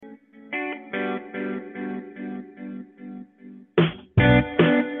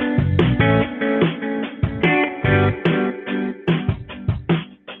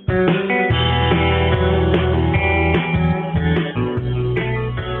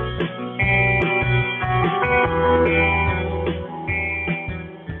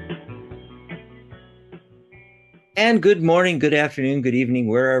And good morning, good afternoon, good evening,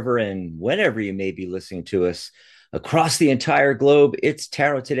 wherever and whenever you may be listening to us across the entire globe. It's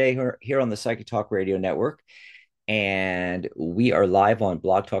Tarot Today here on the Psychic Talk Radio Network. And we are live on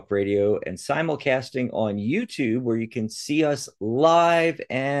Blog Talk Radio and simulcasting on YouTube, where you can see us live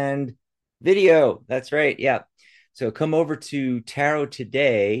and video. That's right. Yeah. So come over to Tarot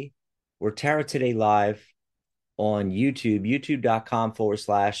Today. We're Tarot Today live on YouTube, youtube.com/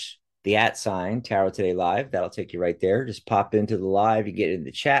 the @ sign Tarot Today Live. That'll take you right there. Just pop into the live. You get in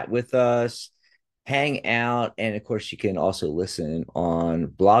the chat with us, hang out, and of course, you can also listen on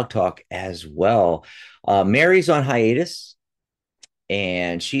Blog Talk as well. Mary's on hiatus,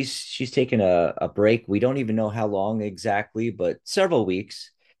 and she's taking a break. We don't even know how long exactly, but several weeks.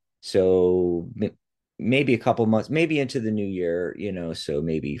 So maybe a couple months, maybe into the new year. So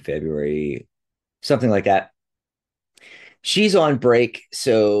maybe February, something like that. She's on break,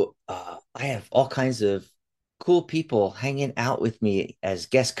 so I have all kinds of cool people hanging out with me as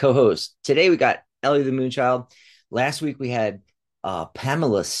guest co-hosts. Today we got Ellie the Moonchild. Last week we had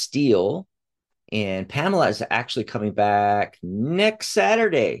Pamela Steele, and Pamela is actually coming back next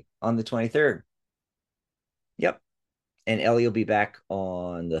Saturday on the 23rd. Yep. And Ellie will be back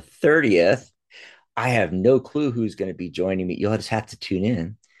on the 30th. I have no clue who's going to be joining me. You'll just have to tune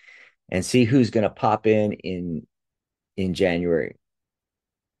in and see who's going to pop in January.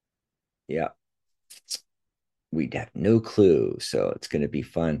 Yeah. We'd have no clue. So it's going to be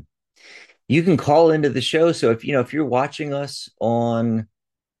fun. You can call into the show. So if you're watching us on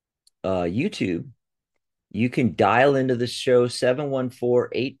YouTube, you can dial into the show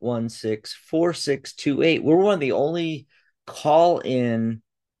 714-816-4628. We're one of the only call in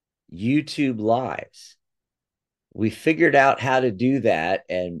YouTube lives. We figured out how to do that,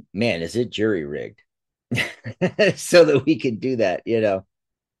 and man, is it jury rigged so that we can do that.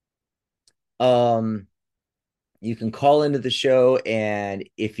 You can call into the show, and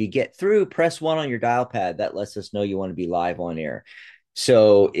if you get through, press 1 on your dial pad. That lets us know you want to be live on air.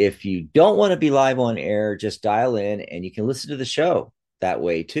 So if you don't want to be live on air, just dial in, and you can listen to the show that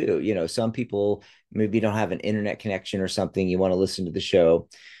way too. Some people maybe don't have an internet connection or something. You want to listen to the show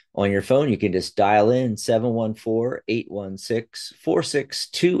on your phone. You can just dial in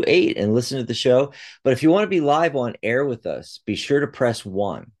 714-816-4628 and listen to the show. But if you want to be live on air with us, be sure to press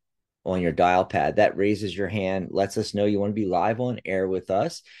 1 on your dial pad. That raises your hand, lets us know you want to be live on air with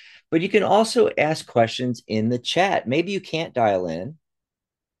us. But you can also ask questions in the chat. Maybe you can't dial in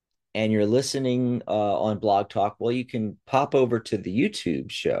and you're listening on Blog Talk. Well, you can pop over to the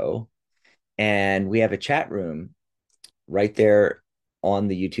YouTube show, and we have a chat room right there on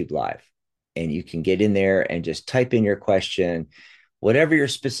the YouTube live. And you can get in there and just type in your question. Whatever your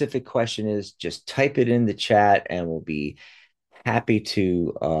specific question is, just type it in the chat, and we'll be happy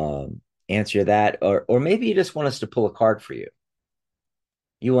to answer that. Or maybe you just want us to pull a card for you.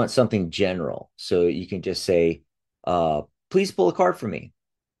 You want something general, so you can just say, please pull a card for me.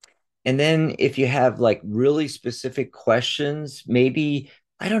 And then if you have like really specific questions, maybe,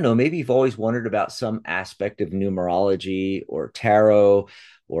 I don't know, maybe you've always wondered about some aspect of numerology or tarot,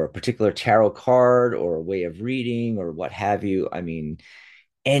 or a particular tarot card or a way of reading or what have you. I mean,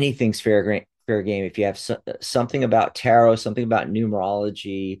 anything's fair game. If you have something about tarot, something about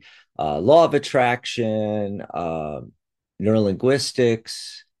numerology, law of attraction,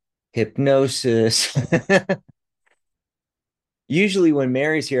 neurolinguistics, hypnosis. Usually when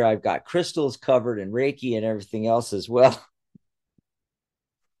Mary's here, I've got crystals covered and Reiki and everything else as well.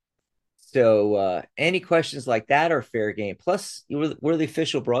 So any questions like that are fair game. Plus, we're the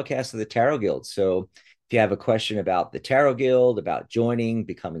official broadcast of the Tarot Guild. So if you have a question about the Tarot Guild, about joining,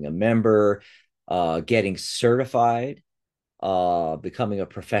 becoming a member, getting certified, becoming a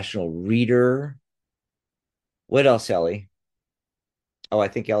professional reader. What else, Ellie? Oh, I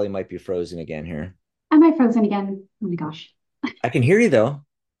think Ellie might be frozen again here. Am I frozen again? Oh my gosh. I can hear you though.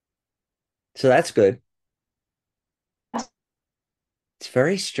 So that's good. It's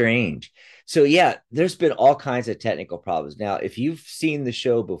very strange. So yeah, there's been all kinds of technical problems. Now, if you've seen the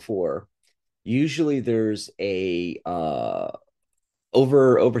show before, usually there's a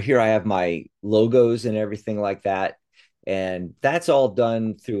over here I have my logos and everything like that, and that's all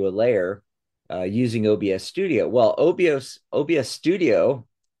done through a layer using OBS Studio. Well, OBS Studio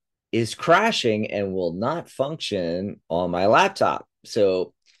is crashing and will not function on my laptop.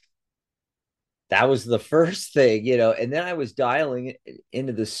 So that was the first thing. And then I was dialing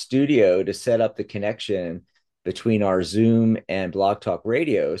into the studio to set up the connection between our Zoom and Blog Talk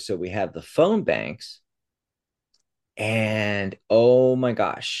Radio. So we have the phone banks. And oh my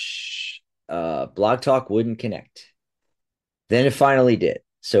gosh, Blog Talk wouldn't connect. Then it finally did.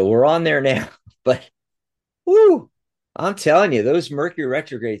 So we're on there now. But Woo! I'm telling you, those Mercury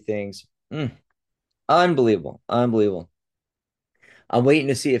retrograde things, unbelievable, unbelievable. I'm waiting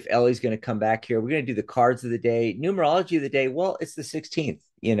to see if Ellie's going to come back here. We're going to do the cards of the day, numerology of the day. Well, it's the 16th,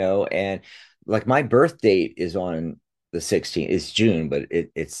 and like my birth date is on the 16th. It's June, but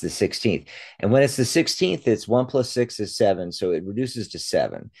it's the 16th. And when it's the 16th, it's 1 plus 6 is 7. So it reduces to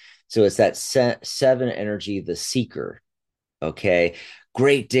 7. So it's that seven energy, the seeker. Okay.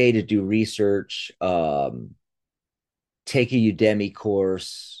 Great day to do research, take a Udemy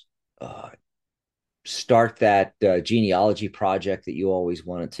course, start that genealogy project that you always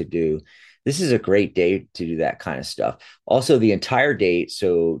wanted to do. This is a great day to do that kind of stuff. Also, the entire date,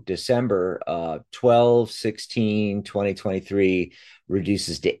 so December 12, 16, 2023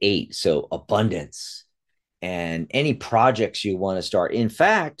 reduces to 8. So abundance and any projects you want to start. In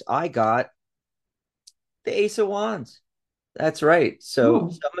fact, I got the Ace of Wands. That's right. So Oh,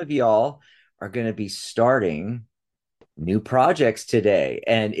 some of y'all are going to be starting new projects today.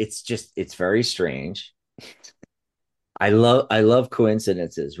 And it's very strange. I love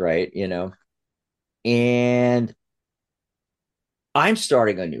coincidences, right? And I'm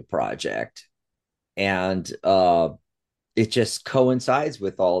starting a new project, and it just coincides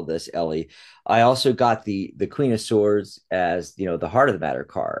with all of this, Ellie. I also got the Queen of Swords as the heart of the matter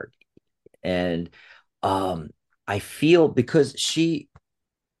card. And um I feel because she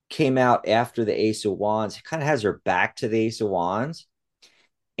came out after the Ace of Wands, it kind of has her back to the Ace of Wands.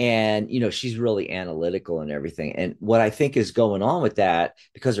 And she's really analytical and everything, and what I think is going on with that,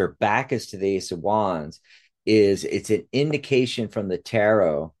 because her back is to the Ace of Wands, is it's an indication from the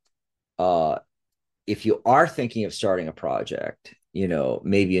tarot. uh if you are thinking of starting a project,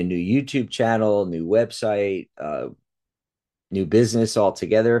 maybe a new YouTube channel, new website, new business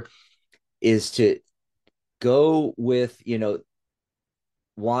altogether, is to go with,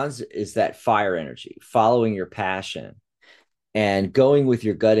 Wands is that fire energy, following your passion and going with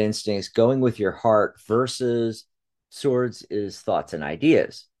your gut instincts, going with your heart, versus swords is thoughts and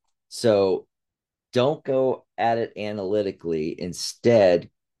ideas. So don't go at it analytically. Instead,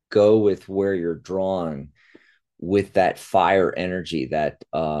 go with where you're drawn with that fire energy, that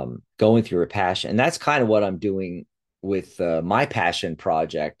going through a passion. And that's kind of what I'm doing with my passion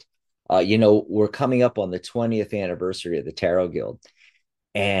project. We're coming up on the 20th anniversary of the Tarot Guild.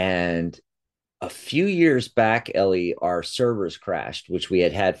 And a few years back, Ellie, our servers crashed, which we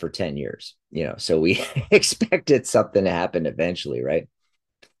had for 10 years, so we expected something to happen eventually, right?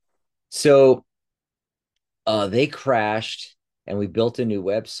 So they crashed, and we built a new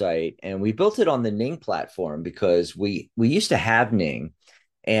website, and we built it on the Ning platform because we used to have Ning.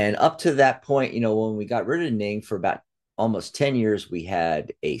 And up to that point, when we got rid of Ning for about almost 10 years, we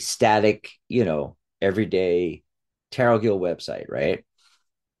had a static, everyday Tarot Guild website, right?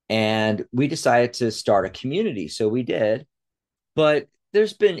 And we decided to start a community. So we did, but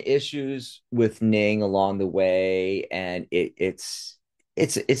there's been issues with Ning along the way, and it's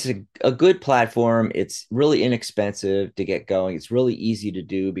a good platform. It's really inexpensive to get going. It's really easy to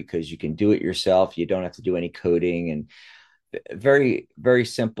do because you can do it yourself. You don't have to do any coding, and very, very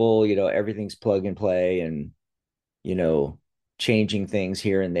simple. Everything's plug and play, and you know, changing things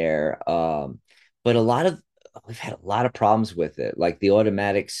here and there. But we've had a lot of problems with it, like the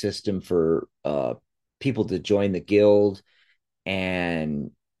automatic system for people to join the guild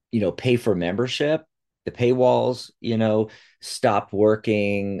and pay for membership. The paywalls, stopped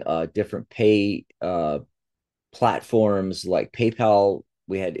working. Different pay platforms like PayPal,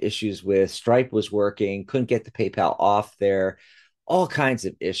 we had issues with. Stripe was working, couldn't get the PayPal off there. All kinds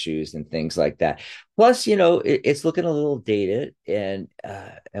of issues and things like that. Plus, it's looking a little dated, and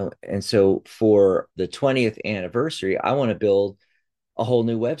so for the 20th anniversary, I want to build a whole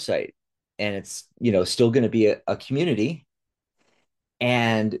new website, and it's still going to be a community.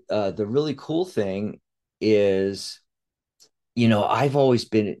 And the really cool thing is, I've always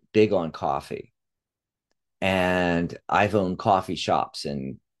been big on coffee, and I've owned coffee shops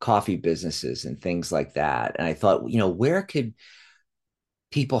and coffee businesses and things like that. And I thought, where could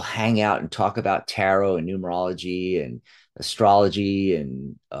people hang out and talk about tarot and numerology and astrology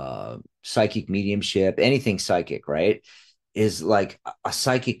and psychic mediumship, anything psychic, right? Is like a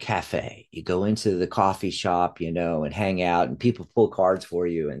psychic cafe. You go into the coffee shop, and hang out, and people pull cards for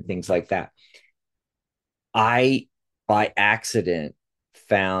you and things like that. I, by accident,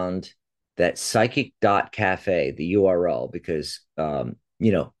 found that psychic.cafe, the URL, because,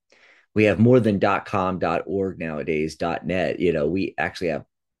 we have more than .com, .org nowadays, .net. We actually have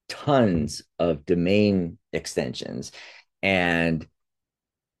tons of domain extensions. And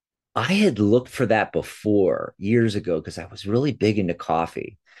I had looked for that before years ago because I was really big into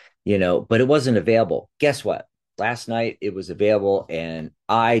coffee. but it wasn't available. Guess what? Last night it was available and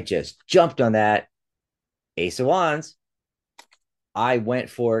I just jumped on that. Ace of Wands. I went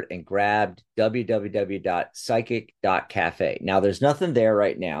for it and grabbed www.psychic.cafe. Now, there's nothing there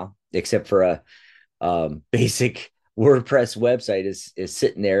right now except for a basic WordPress website is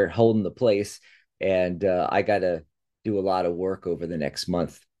sitting there holding the place, and I got to do a lot of work over the next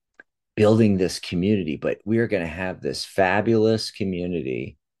month building this community. But we are going to have this fabulous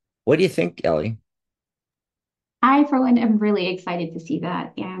community. What do you think, Ellie? I, for one, am really excited to see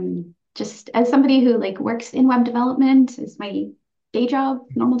that. And just as somebody who like works in web development is my day job,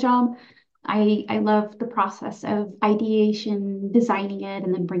 normal job, I love the process of ideation, designing it,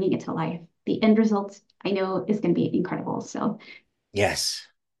 and then bringing it to life. The end result I know is going to be incredible. So Yes,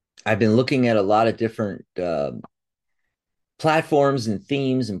 I've been looking at a lot of different platforms and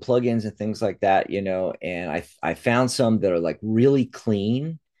themes and plugins and things like that, and I found some that are like really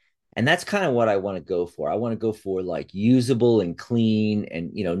clean. And that's kind of what I want to go for. I want to go for like usable and clean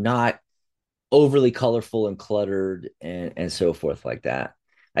and, not overly colorful and cluttered and so forth like that.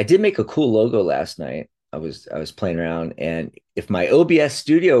 I did make a cool logo last night. I was playing around, and if my OBS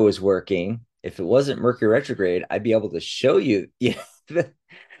studio was working, if it wasn't Mercury retrograde, I'd be able to show you, the,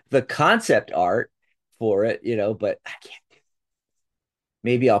 the concept art for it, but I can't.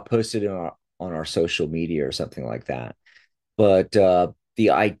 Maybe I'll post it on our social media or something like that. But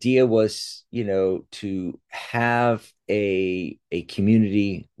the idea was, to have a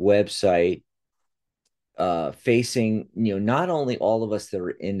community website facing, not only all of us that are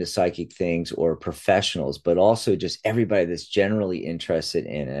into psychic things or professionals, but also just everybody that's generally interested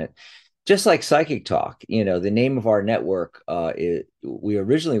in it. Just like Psychic Talk, the name of our network, we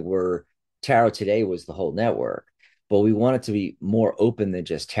originally were Tarot Today was the whole network, but we wanted to be more open than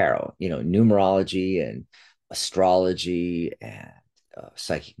just tarot, numerology and astrology and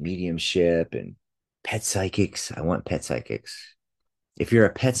psychic mediumship and pet psychics. I want pet psychics. If you're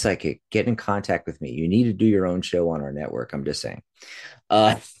a pet psychic, get in contact with me. You need to do your own show on our network. I'm just saying.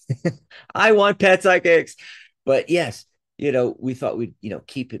 Uh, I want pet psychics. But yes, we thought we'd,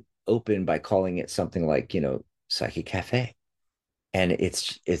 keep it open by calling it something like, Psychic Cafe. And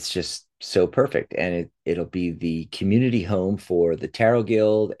it's just so perfect. And it'll be the community home for the Tarot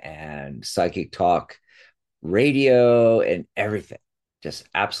Guild and Psychic Talk radio and everything. Just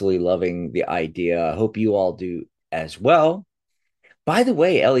absolutely loving the idea. I hope you all do as well. By the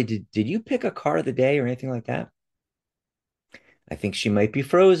way, Ellie, did you pick a car of the day or anything like that? I think she might be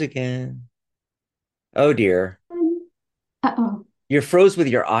froze again. Oh dear. uh-oh, You're froze with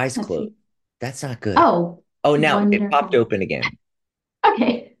your eyes let's closed. see. That's not good. Oh, Oh, now it popped wonderful. open again.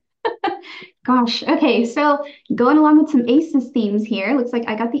 Okay. Gosh. Okay. So going along with some aces themes here, looks like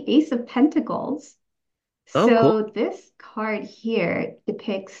I got the Ace of Pentacles. Oh, cool. So this card here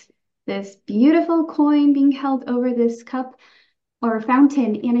depicts this beautiful coin being held over this cup or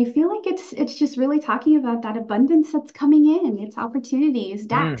fountain, and I feel like it's just really talking about that abundance that's coming in. It's opportunities, Mm,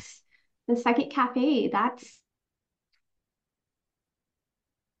 Dax, the second cafe. That's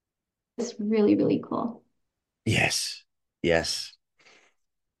really, really cool. yes. Yes.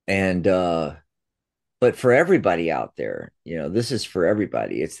 And but for everybody out there, this is for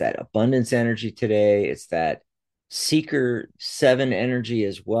everybody. It's that abundance energy today. It's that seeker seven energy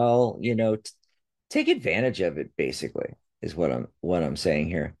as well. Take advantage of it, basically, is what I'm saying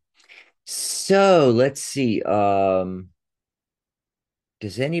here. So let's see. Does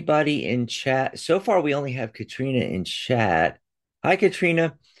anybody in chat? So far, we only have Katrina in chat. Hi,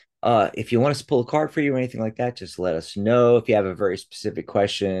 Katrina. If you want us to pull a card for you or anything like that, just let us know. If you have a very specific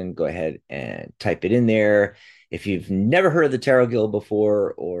question, go ahead and type it in there. If you've never heard of the Tarot Guild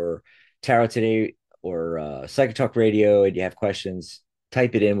before, or Tarot Today, or Psychic Talk Radio, and you have questions,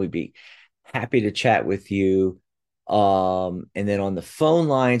 type it in. We'd be happy to chat with you. And then on the phone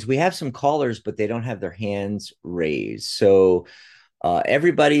lines, we have some callers, but they don't have their hands raised. So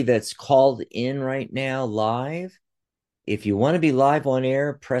everybody that's called in right now live, if you want to be live on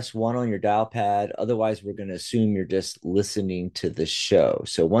air, press one on your dial pad. Otherwise, we're going to assume you're just listening to the show.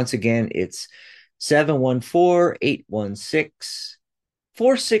 So once again, it's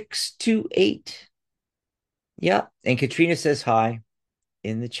 714-816-4628. Yeah. And Katrina says hi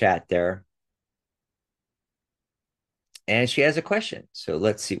in the chat there. And she has a question. So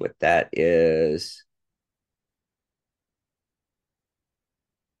let's see what that is.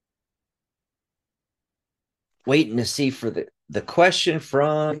 Waiting to see for the question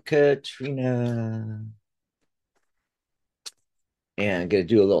from Katrina. And I'm going to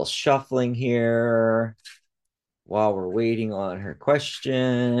do a little shuffling here while we're waiting on her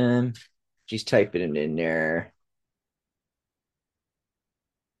question. She's typing it in there.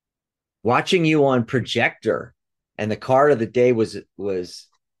 Watching you on projector, and the card of the day was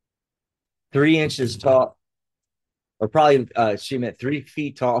 3 inches tall, or probably she meant 3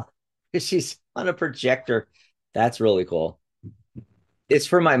 feet tall. She's on a projector. That's really cool. It's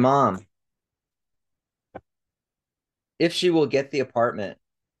for my mom. If she will get the apartment.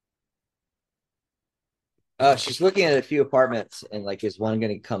 She's looking at a few apartments and like, is one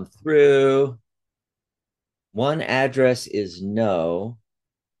going to come through? One address is no.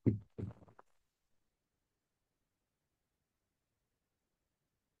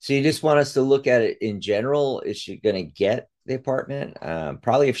 So you just want us to look at it in general. Is she going to get the apartment?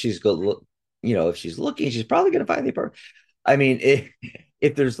 Probably if she's go look, if she's looking, she's probably going to find the apartment. I mean,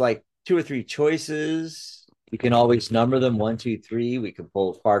 if there's like two or three choices, you can always number them one, two, three. We can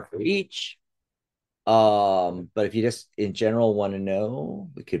pull a card for each. But if you just in general want to know,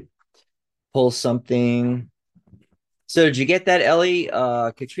 we could pull something. So did you get that, Ellie?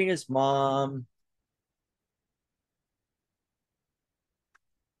 Katrina's mom,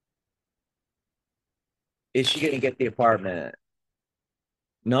 is she going to get the apartment?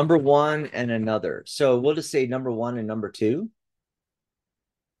 Number one and another. So we'll just say number one and number two.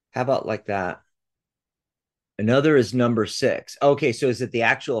 How about like that? Another is number six. Okay, so is it the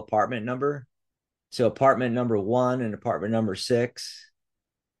actual apartment number? So apartment number one and apartment number six?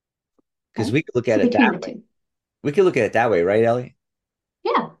 Because Okay. we could look So at it between that the way. two. We could look at it that way, right, Ellie?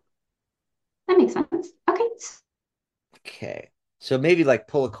 Yeah, that makes sense. Okay. Okay. So maybe like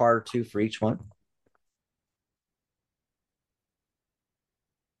pull a card or two for each one.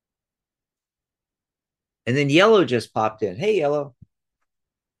 And then yellow just popped in. Hey, yellow.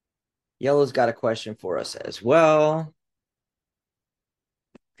 Yellow's got a question for us as well.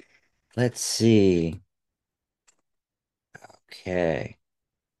 Let's see. Okay.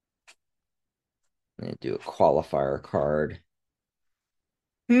 I'm going to do a qualifier card.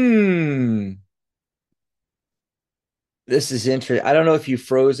 Hmm. This is interesting. I don't know if you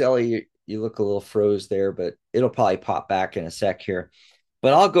froze, Ellie. You look a little froze there, but it'll probably pop back in a sec here.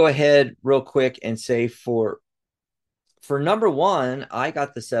 But I'll go ahead real quick and say for number one, I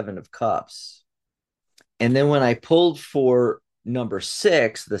got the Seven of Cups. And then when I pulled for number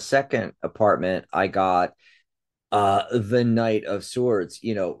six, the second apartment, I got the Knight of Swords,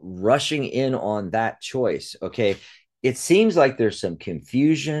 rushing in on that choice. Okay. It seems like there's some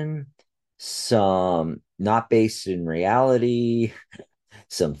confusion, some not based in reality,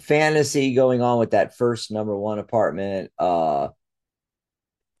 some fantasy going on with that first number one apartment.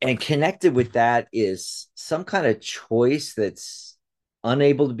 And connected with that is some kind of choice that's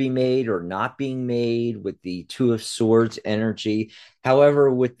unable to be made or not being made with the Two of Swords energy. However,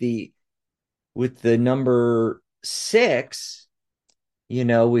 with the number six,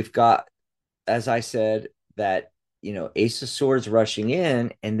 we've got, as I said, that Ace of Swords rushing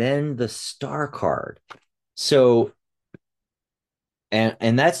in, and then the Star card. So,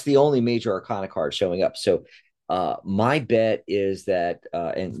 and that's the only major arcana card showing up. So my bet is that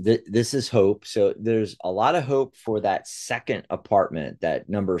and this is hope. So there's a lot of hope for that second apartment, that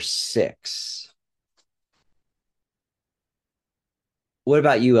number six. What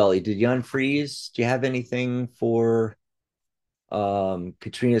about you, Ellie? Did you unfreeze? Do you have anything for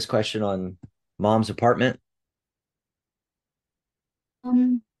Katrina's question on mom's apartment?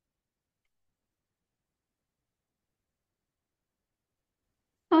 Um,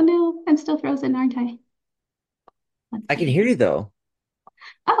 oh no, I'm still frozen, aren't I? Let's I can see. hear you though.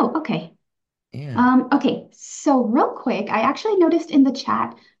 Oh, okay. Yeah. Okay, so real quick, I actually noticed in the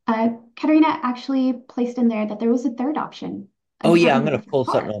chat, Katarina actually placed in there that there was a third option, Oh an yeah, I'm apartment gonna number pull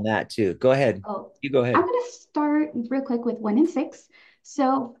something 4. on that too. Go ahead. Oh, You go I'm ahead. gonna start real quick with 1 and 6.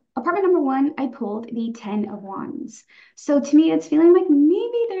 So apartment number 1, I pulled the Ten of Wands. So to me, it's feeling like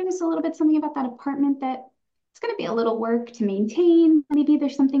maybe there's a little bit something about that apartment that it's gonna be a little work to maintain. Maybe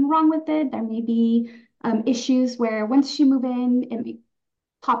there's something wrong with it. There may be issues where once you move in, it may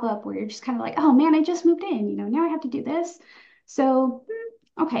pop up where you're just kind of like, oh man, I just moved in, now I have to do this. So,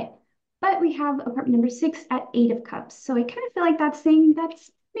 okay. But we have apartment number 6 at Eight of Cups. So I kind of feel like that's saying that's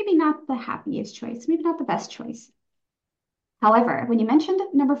maybe not the happiest choice, maybe not the best choice. However, when you mentioned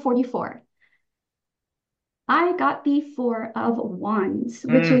number 44, I got the Four of Wands,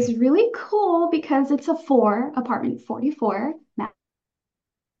 which Mm. is really cool because it's a four, apartment 44, not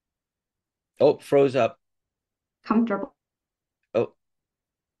Oh, froze up. comfortable. Oh,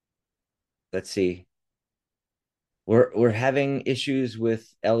 let's see. We're having issues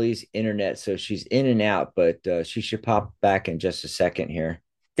with Ellie's internet, so she's in and out, but she should pop back in just a second here.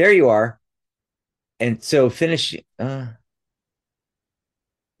 There you are. And so finish. There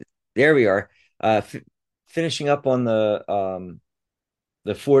we are. Finishing up on the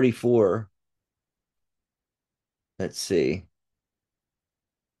The 44. Let's see.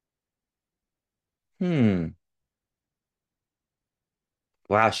 Hmm.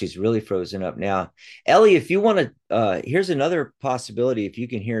 Wow, she's really frozen up now. Ellie, if you want to, here's another possibility. If you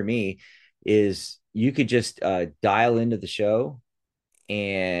can hear me, is you could just dial into the show,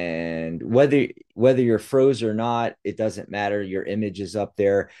 and whether you're froze or not, it doesn't matter. Your image is up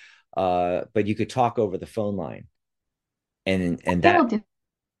there, but you could talk over the phone line, and It that will do.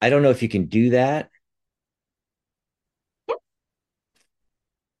 I don't know if you can do that. Yep.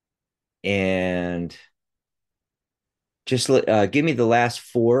 And just give me the last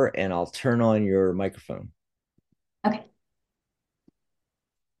four, and I'll turn on your microphone. Okay.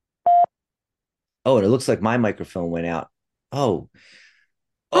 Oh, and it looks like my microphone went out. Oh,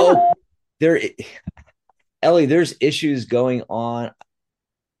 Oh oh, no. there, Ellie, there's issues going on.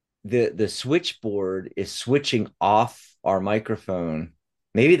 The switchboard is switching off our microphone.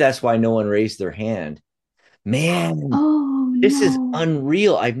 Maybe that's why no one raised their hand. Man, Oh this is no.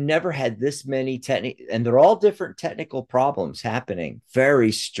 unreal. I've never had this many and they're all different technical problems happening.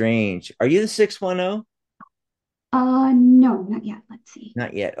 Very strange. Are you the 610? No, not yet. Let's see.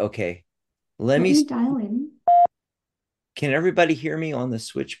 Not yet. Okay. Let Let me me dial in. Can everybody hear me on the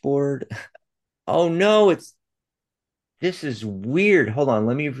switchboard? Oh no, it's this is weird. Hold on,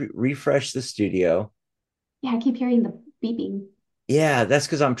 let me refresh the studio. Yeah, I keep hearing the beeping. Yeah, that's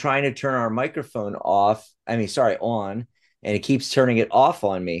because I'm trying to turn our microphone off. I mean, sorry, on, and it keeps turning it off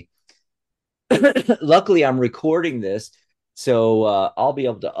on me. Luckily, I'm recording this, so I'll be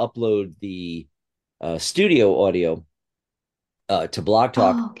able to upload the studio audio to Blog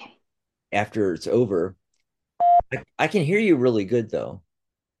Talk Oh, okay. after it's over. I can hear you really good though.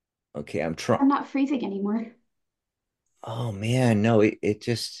 Okay, I'm trying. I'm not freezing anymore. Oh man, no, it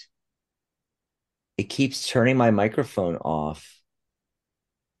just it keeps turning my microphone off.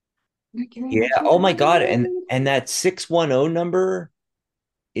 Mercury Yeah. Oh my God. retrograde. And that 610 number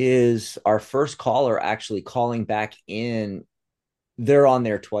is our first caller actually calling back in. They're on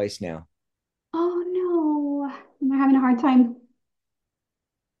there twice now. Oh no. I'm having a hard time.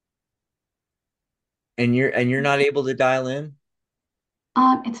 And you're not able to dial in.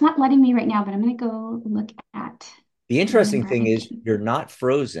 It's not letting me right now, but I'm gonna go look at The the interesting number thing is again. you're not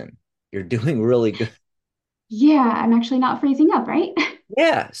frozen. You're doing really good. Yeah, I'm actually not freezing up, right?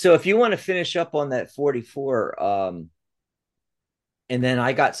 Yeah. So if you want to finish up on that 44, and then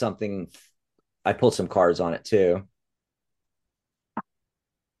I got something, I pulled some cards on it too.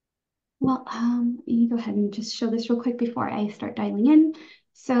 Well, you go ahead and just show this real quick before I start dialing in.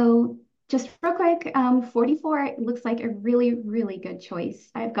 So just real quick, 44 looks like a really, really good choice.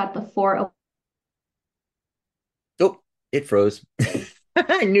 I've got the four. Oh, it froze.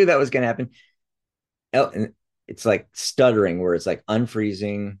 I knew that was going to happen. Oh, and it's like stuttering where it's like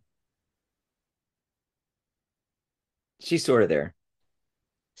unfreezing. She's sort of there.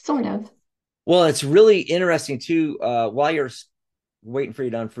 Sort of. Well, it's really interesting too. While you're waiting for you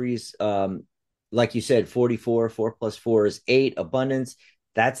to unfreeze, like you said, 44, 4 plus 4 is 8, abundance.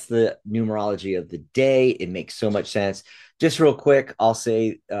 That's the numerology of the day. It makes so much sense. Just real quick, I'll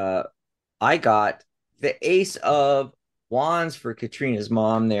say I got the Ace of Wands for Katrina's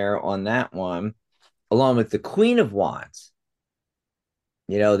mom there on that one, along with the Queen of Wands.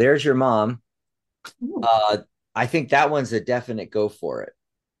 There's your mom. Ooh. Uh, I think that one's a definite go for it.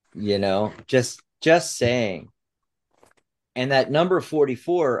 Just saying. And that number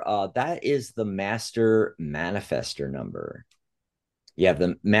 44, that is the master manifester number. You have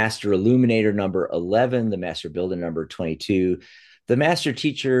the master illuminator number 11, the master builder number 22, the master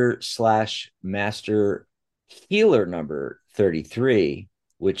teacher slash master healer number 33,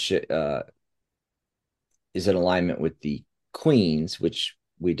 which is in alignment with the queens, which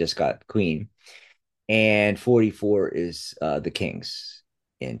we just got queen. And 44 is the kings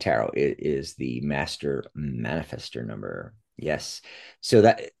in tarot. It is the master manifester number. Yes.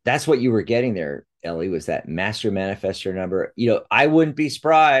 So that's what you were getting there, Ellie, was that master manifester number. I wouldn't be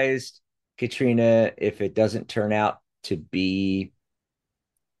surprised, Katrina, if it doesn't turn out to be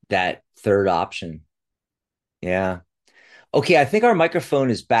that third option. Yeah. Okay, I think our microphone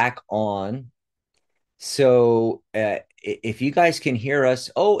is back on. So if you guys can hear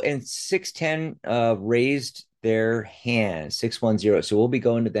us, oh, and 610 raised their hand, 610. So we'll be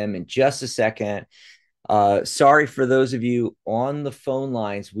going to them in just a second. Sorry for those of you on the phone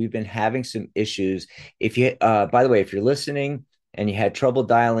lines. We've been having some issues. If you, by the way, if you're listening and you had trouble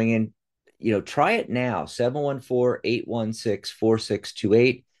dialing in, try it now.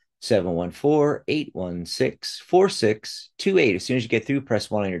 714-816-4628. 714-816-4628. As soon as you get through, press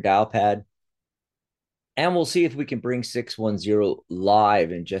one on your dial pad. And we'll see if we can bring 610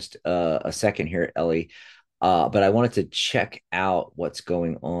 live in just a second here, Ellie. But I wanted to check out what's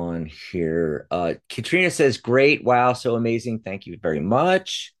going on here. Katrina says, great. Wow. So amazing. Thank you very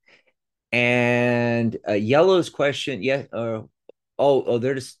much. And Yellow's question. Yeah.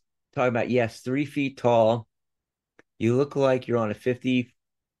 They're just talking about, yes, 3 feet tall. You look like you're on a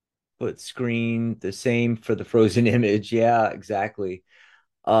 50-foot screen, the same for the frozen image. Yeah, exactly.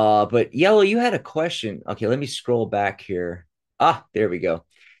 But Yellow, you had a question. Okay, let me scroll back here. Ah, there we go.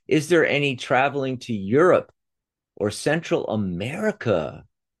 Is there any traveling to Europe or Central America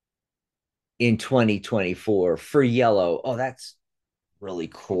in 2024 for Yellow? Oh, that's really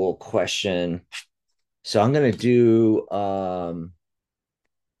cool question. So I'm gonna do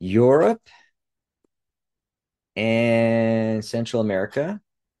Europe and Central America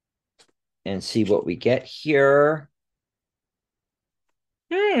and see what we get here.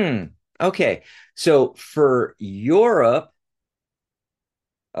 Hmm. Okay. So for Europe,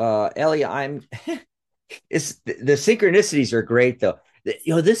 Ellie, I'm it's the synchronicities are great though.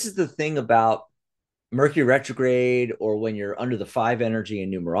 This is the thing about Mercury retrograde or when you're under the five energy in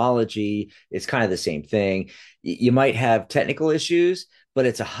numerology, it's kind of the same thing. You might have technical issues, but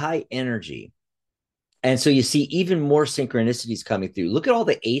it's a high energy. And so you see even more synchronicities coming through. Look at all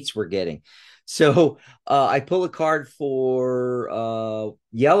the eights we're getting. So I pull a card for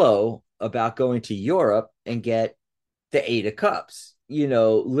yellow about going to Europe and get the Eight of Cups.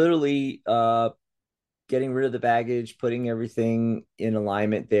 Literally getting rid of the baggage, putting everything in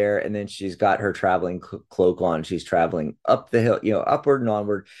alignment there, and then she's got her traveling cloak on. She's traveling up the hill, upward and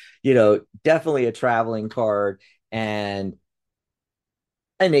onward. Definitely a traveling card, and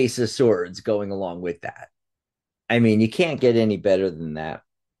an Ace of Swords going along with that. I mean, you can't get any better than that.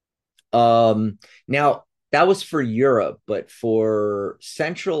 Now that was for Europe, but for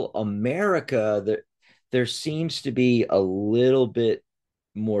Central America, there seems to be a little bit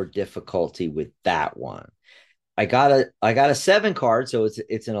more difficulty with that one. I got a seven card, so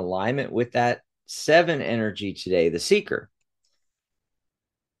it's in alignment with that seven energy today, the Seeker.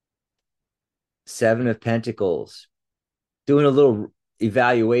 Seven of Pentacles. Doing a little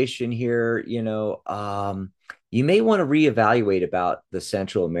evaluation here, you may want to reevaluate about the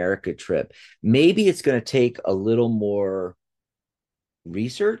Central America trip. Maybe it's going to take a little more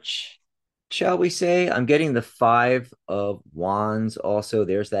research, shall we say. I'm getting the Five of Wands also.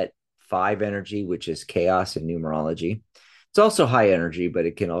 There's that five energy, which is chaos in numerology. It's also high energy, but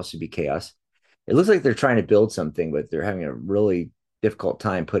it can also be chaos. It looks like they're trying to build something, but they're having a really difficult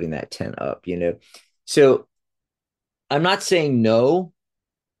time putting that tent up. So I'm not saying no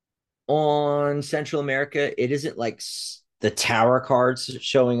on Central America. It isn't like the tower cards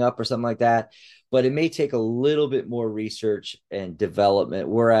showing up or something like that, but it may take a little bit more research and development.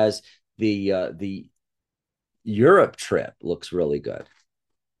 Whereas the Europe trip looks really good.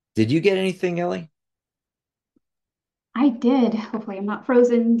 Did you get anything, Ellie? I did. Hopefully, I'm not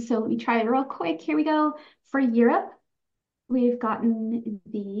frozen. So let me try it real quick. Here we go. For Europe, we've gotten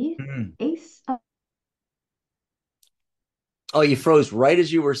the Mm. Ace of Oh, you froze right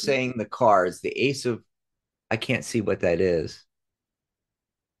as you were saying the cards. The Ace of I can't see what that is.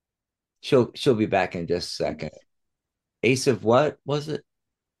 She'll be back in just a second. Ace of what was it?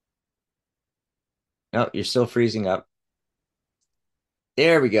 No, you're still freezing up.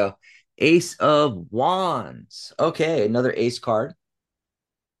 There we go. Ace of Wands. Okay, another ace card.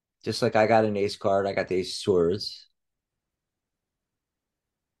 Just like I got an ace card, I got the ace of swords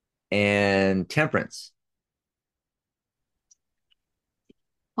and temperance.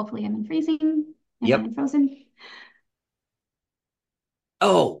 Hopefully, I'm in freezing. Am I Yep. in frozen?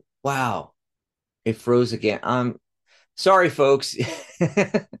 Oh, wow. It froze again. I'm sorry, folks.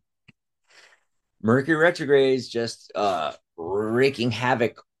 Mercury retrograde is just wreaking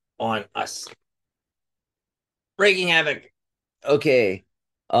havoc on us. Wreaking havoc. Okay.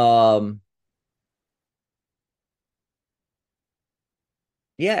 Um,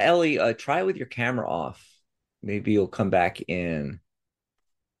 yeah, Ellie, try with your camera off. Maybe you'll come back in.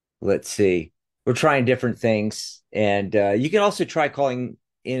 Let's see. We're trying different things. And you can also try calling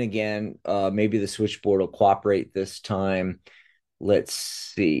in again. Maybe the switchboard will cooperate this time. Let's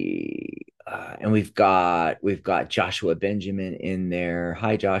see. And we've got Joshua Benjamin in there.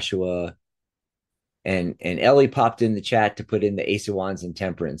 Hi, Joshua. And Ellie popped in the chat to put in the Ace of Wands and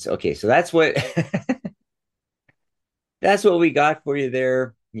Temperance. Okay, so that's what that's what we got for you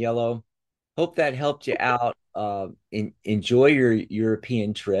there, Yellow. Hope that helped you out. Enjoy your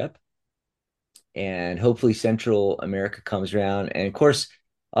European trip, and hopefully Central America comes around. And of course,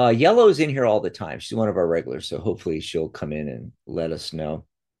 Yellow's in here all the time. She's one of our regulars, so hopefully she'll come in and let us know.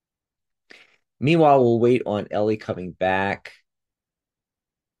 Meanwhile, we'll wait on Ellie coming back.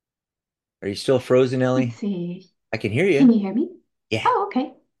 Are you still frozen, Let's Ellie? see. I can hear Can you. you hear me? Yeah. Oh,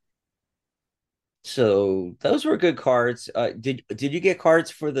 okay. So those were good cards. Did you get cards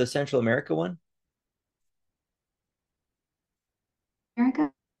for the Central America one?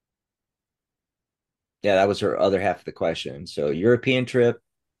 America. Yeah, that was her other half of the question. So European trip,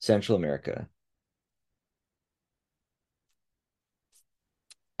 Central America.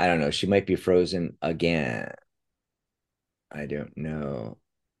 I don't know. She might be frozen again. I don't know.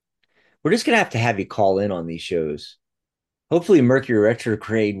 We're just gonna have to have you call in on these shows. Hopefully, Mercury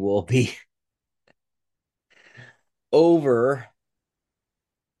retrograde will be over.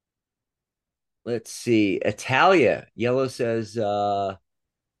 Let's see. Italia. Yellow says, how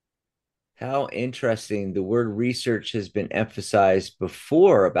interesting. The word research has been emphasized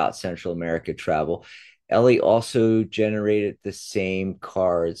before about Central America travel. Ellie also generated the same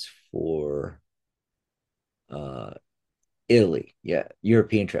cards for uh Italy. Yeah,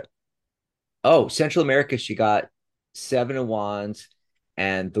 European trip. Oh, Central America, she got Seven of Wands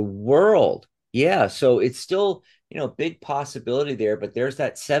and the world. Yeah, so it's still, big possibility there, but there's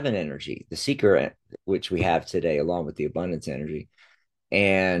that seven energy, the seeker, which we have today, along with the abundance energy.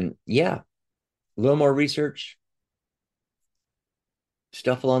 And yeah, a little more research,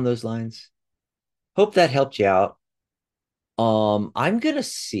 stuff along those lines. Hope that helped you out. I'm gonna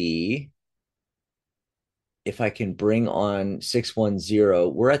see if I can bring on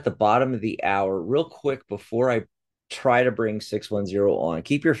 610. We're at the bottom of the hour. Real quick before I try to bring 610 on,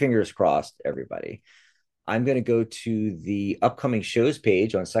 keep your fingers crossed, everybody. I'm going to go to the upcoming shows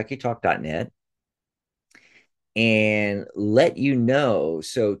page on psychitalk.net and let you know.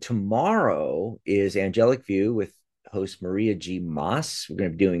 So, tomorrow is Angelic View with host Maria G. Moss. We're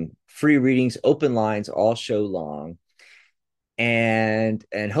going to be doing free readings, open lines all show long. And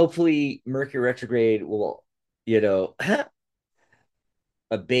hopefully Mercury retrograde will, you know,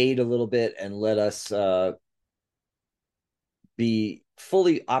 abate a little bit and let us be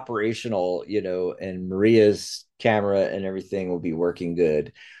fully operational, and Maria's camera and everything will be working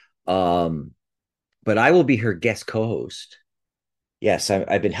good. Um, but I will be her guest co-host. Yes,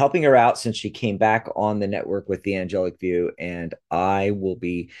 I've been helping her out since she came back on the network with the Angelic View, and I will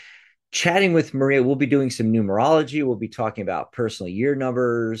be chatting with Maria. We'll be doing some numerology. We'll be talking about personal year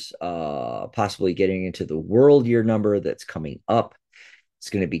numbers, possibly getting into the world year number that's coming up. It's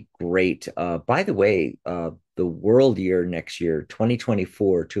going to be great. By the way, the world year next year,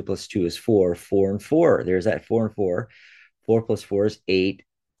 2024, 2 plus 2 is 4, 4 and 4. There's that 4 and 4. 4 plus 4 is 8.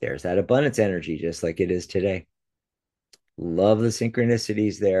 There's that abundance energy, just like it is today. Love the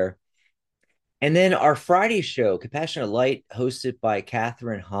synchronicities there. And then our Friday show, Compassionate Light, hosted by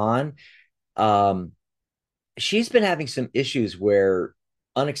Catherine Hahn. Um, she's been having some issues where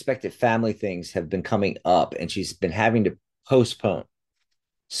unexpected family things have been coming up, and she's been having to postpone.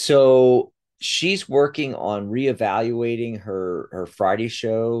 So she's working on reevaluating her Friday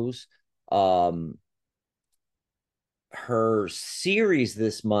shows. Um, her series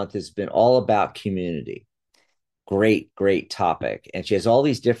this month has been all about community. Great topic, and she has all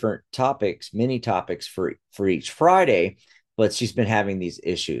these different topics, mini topics for each Friday. But she's been having these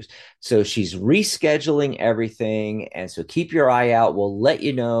issues, so she's rescheduling everything. And so keep your eye out. We'll let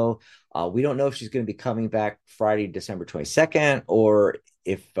you know. We don't know if she's going to be coming back Friday, December 22nd, or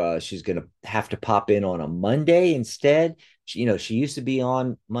if she's going to have to pop in on a Monday instead. She used to be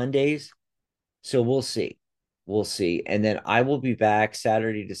on Mondays, so we'll see. We'll see. And then I will be back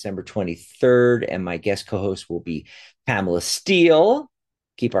Saturday, December 23rd, and my guest co host will be Pamela Steele.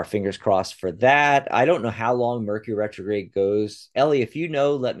 Keep our fingers crossed for that. I don't know how long Mercury retrograde goes. Ellie, if you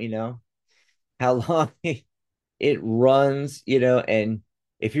know, let me know how long it runs, and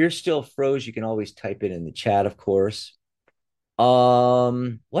if you're still froze, you can always type it in the chat, of course.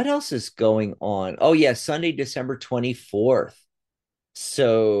 What else is going on? Oh yeah, Sunday, December 24th.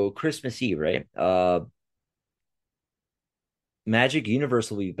 So Christmas Eve, right? Magic Universe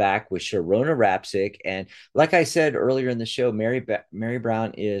will be back with Sharona Rapsick. And like I said earlier in the show, Mary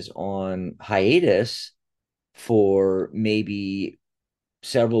Brown is on hiatus for maybe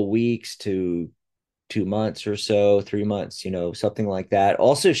several weeks to 2 months or so, 3 months, something like that.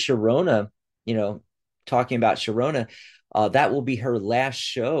 Also, Sharona, you know, talking about Sharona, that will be her last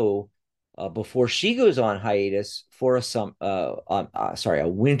show before she goes on hiatus for a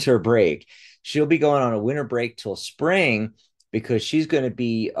winter break. She'll be going on a winter break till spring because she's going to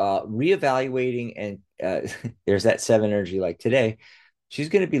be reevaluating, and there's that seven energy like today. She's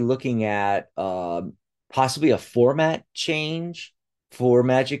going to be looking at possibly a format change for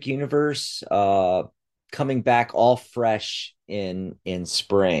Magic Universe, coming back all fresh in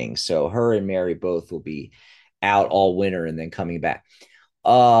spring. So her and Mary both will be out all winter and then coming back.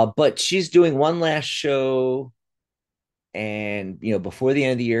 But she's doing one last show and before the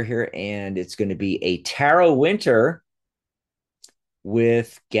end of the year here, and it's going to be a tarot winter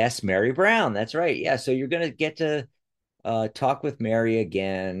with guest Mary Brown. That's right. Yeah. So you're going to get to talk with Mary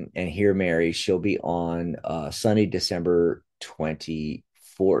again and hear Mary. She'll be on Sunday, December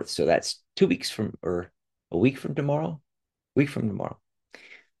 24th. So that's 2 weeks from, or a week from tomorrow. Week from tomorrow.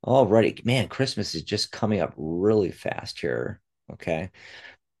 Alrighty. Man, Christmas is just coming up really fast here. Okay.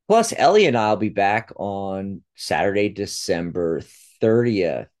 Plus, Ellie and I'll be back on Saturday, December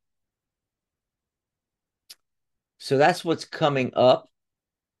 30th. So that's what's coming up.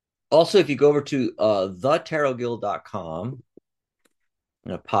 Also, if you go over to thetarotguild.com, I'm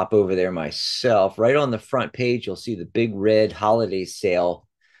going to pop over there myself. Right on the front page, you'll see the big red holiday sale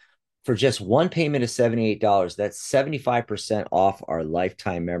for just one payment of $78. That's 75% off our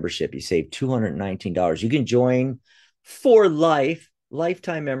lifetime membership. You save $219. You can join for life,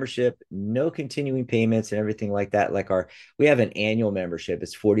 lifetime membership, no continuing payments and everything like that. We have an annual membership.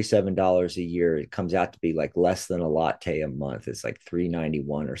 It's $47 a year. It comes out to be like less than a latte a month. It's like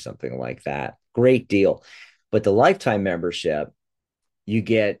 $3.91 or something like that. Great deal. But the lifetime membership, you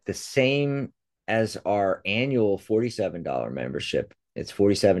get the same as our annual $47 membership. It's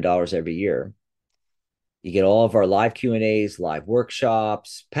 $47 every year. You get all of our live Q&As, live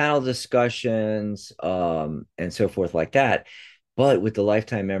workshops, panel discussions, and so forth like that. But with the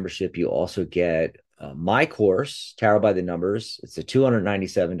lifetime membership, you also get my course, Tarot by the Numbers. It's a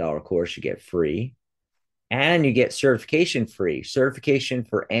 $297 course you get free. And you get certification free. Certification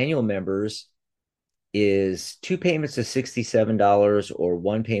for annual members is two payments of $67 or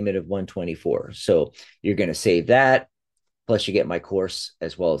one payment of $124. So you're going to save that. Plus, you get my course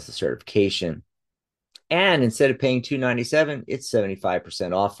as well as the certification. And instead of paying $297, it's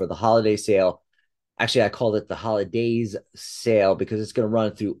 75% off for the holiday sale. Actually, I called it the holidays sale because it's going to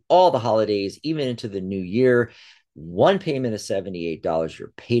run through all the holidays, even into the new year. One payment of $78.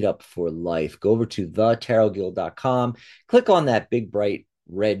 You're paid up for life. Go over to thetarotguild.com, click on that big bright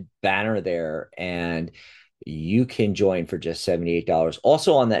red banner there, and you can join for just $78.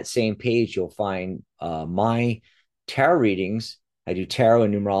 Also, on that same page, you'll find my tarot readings. I do tarot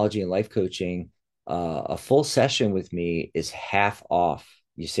and numerology and life coaching. A full session with me is half off.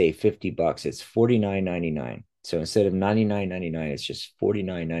 You save $50. It's $49.99. So instead of $99.99, it's just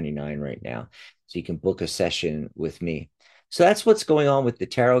 $49.99 right now. So you can book a session with me. So that's what's going on with the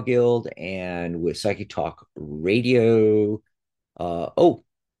Tarot Guild and with Psychic Talk Radio. Oh,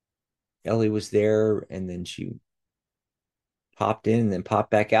 Ellie was there and then she popped in and then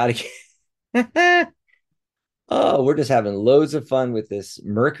popped back out again. Oh, we're just having loads of fun with this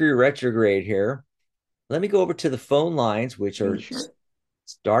Mercury retrograde here. Let me go over to the phone lines, which Are you are sure?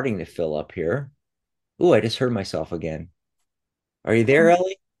 starting to fill up here. Oh, I just heard myself again. Are you there, Oh,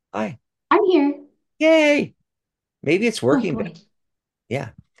 Ellie? Hi. I'm here. Yay. Maybe it's Oh working better. boy. Yeah.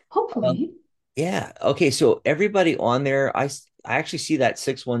 Um, Hopefully. yeah. Okay. So everybody on there, I actually see that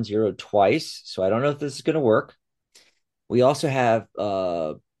 610 twice. So I don't know if this is going to work. We also have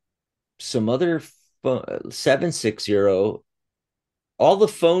some other 760. All the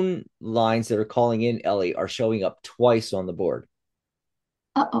phone lines that are calling in, Ellie, are showing up twice on the board.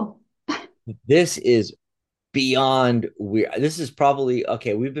 Uh-oh. This is beyond weird. This is probably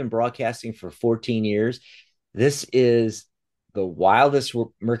okay. We've been broadcasting for 14 years. This is the wildest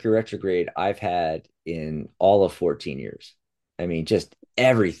Mercury retrograde I've had in all of 14 years. I mean, just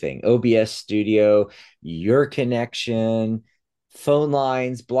everything OBS studio, your connection, phone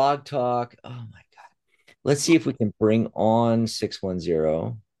lines, blog talk. Oh my God. Let's see if we can bring on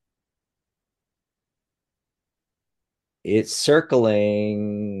 610. It's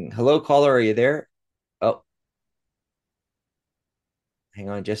circling. Hello, caller. Are you there? Oh, hang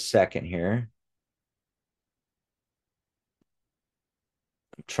on just a second here.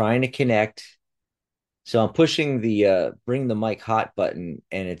 I'm trying to connect. So I'm pushing the bring the mic hot button,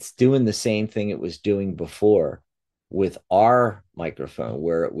 and it's doing the same thing it was doing before with our microphone,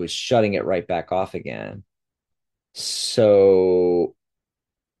 where it was shutting it right back off again. So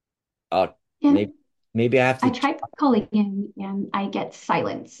Yeah, maybe I have I to. tried calling in and I get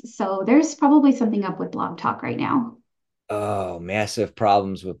silence. So there's probably something up with Blog Talk right now. Oh, massive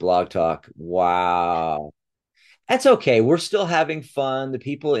problems with Blog Talk. Wow. That's okay. We're still having fun. The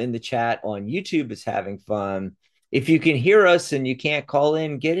people in the chat on YouTube is having fun. If you can hear us and you can't call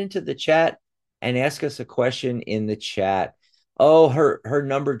in, get into the chat and ask us a question in the chat. Oh, her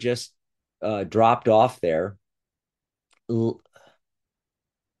number just dropped off there.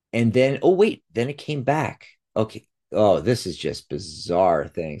 And then oh wait, then it came back. Okay. Oh, this is just bizarre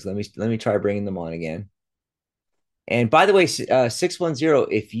things. Let me try bringing them on again. And by the way, 610,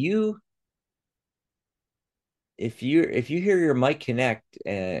 if you hear your mic connect,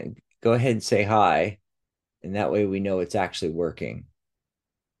 and go ahead and say hi, and that way we know it's actually working.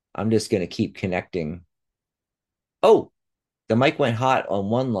 I'm just going to keep connecting. Oh, the mic went hot on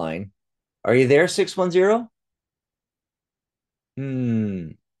one line. Are you there, 610?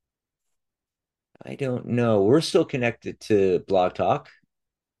 Hmm, I don't know. We're still connected to Blog Talk.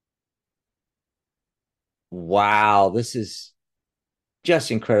 Wow, this is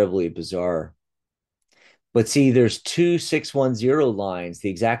just incredibly bizarre. But see, there's two 610 lines, the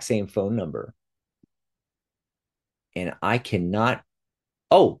exact same phone number, and I cannot.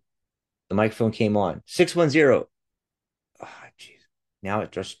 Oh, the microphone came on. 610. Oh, jeez. Now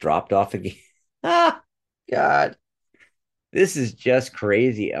it just dropped off again. Ah, God. This is just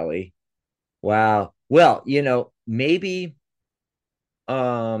crazy, Ellie. Wow. Well, maybe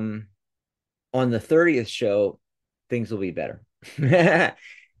um on the 30th show, things will be better.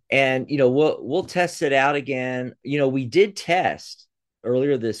 And we'll test it out again. We did test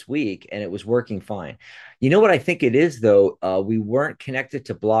earlier this week and it was working fine. You know what I think it is though? We weren't connected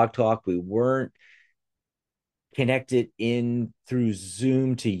to Blog Talk. We weren't connected in through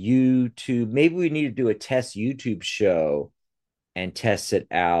Zoom to YouTube. Maybe we need to do a test YouTube show and test it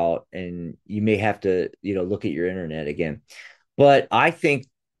out. And you may have to, look at your internet again. But I think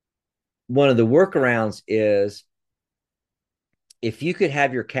one of the workarounds is if you could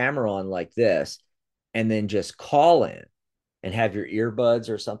have your camera on like this and then just call in and have your earbuds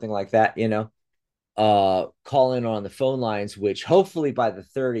or something like that, call in on the phone lines, which hopefully by the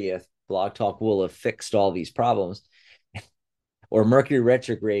 30th, Blog Talk will have fixed all these problems. Or Mercury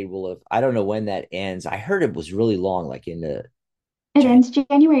retrograde will have, I don't know when that ends. I heard it was really long, like in the It Jan. ends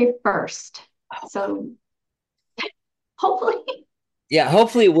January 1st. So hopefully. Yeah,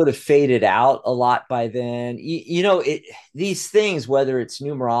 hopefully it would have faded out a lot by then. These things, whether it's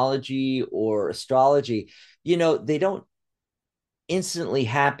numerology or astrology, they don't instantly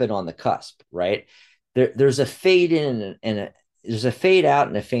happen on the cusp, right? There's a fade in and there's a fade out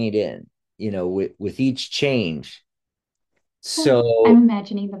and a fade in, with each change. I'm So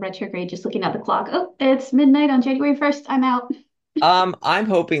imagining the retrograde just looking at the clock. Oh, it's midnight on January 1st. I'm out. I'm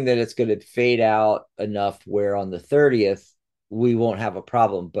hoping that it's going to fade out enough where on the 30th we won't have a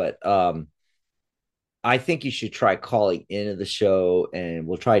problem. But I think you should try calling into the show and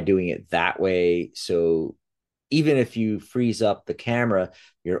we'll try doing it that way. So even if you freeze up the camera,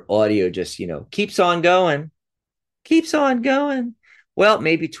 your audio just, keeps on going, keeps on going. Well,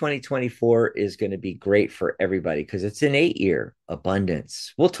 maybe 2024 is going to be great for everybody because it's an 8 year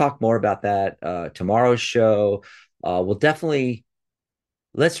abundance. We'll talk more about that tomorrow's show. We'll definitely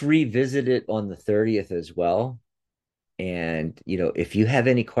let's revisit it on the 30th as well. And, if you have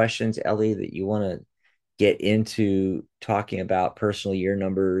any questions, Ellie, that you want to get into talking about personal year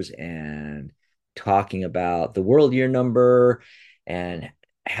numbers and talking about the world year number and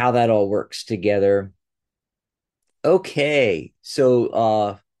how that all works together. Okay.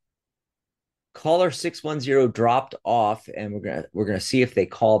 So caller 610 dropped off and we're gonna see if they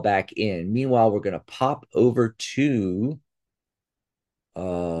call back in. Meanwhile, we're gonna pop over to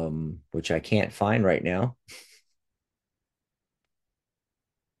which I can't find right now.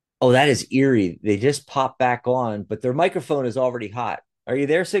 Oh, that is eerie. They just popped back on, but their microphone is already hot. Are you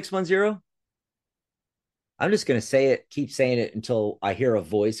there, 610? I'm just going to say it, keep saying it until I hear a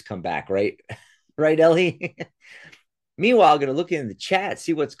voice come back, right? Right, Ellie? Meanwhile, I'm going to look in the chat,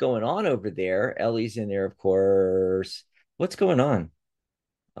 see what's going on over there. Ellie's in there, of course. What's going on?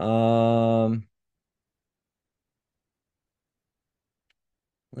 Um,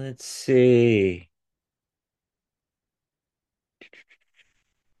 let's see.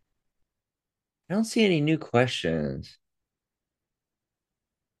 I don't see any new questions.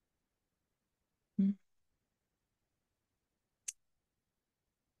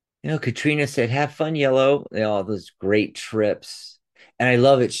 Katrina said, "Have fun, yellow." All those great trips, and I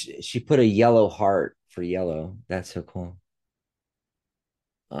love it. She put a yellow heart for yellow. That's so cool.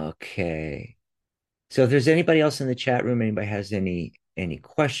 Okay, so if there's anybody else in the chat room, anybody has any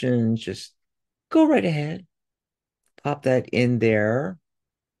questions, just go right ahead. Pop that in there.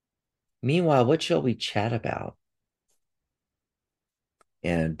 Meanwhile, what shall we chat about?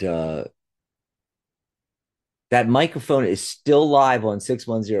 And that microphone is still live on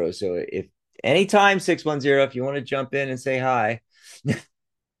 610. So if anytime 610, if you want to jump in and say hi,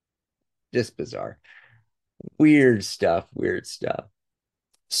 just bizarre. Weird stuff, weird stuff.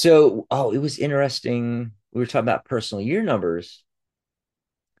 So, oh, it was interesting. We were talking about personal year numbers.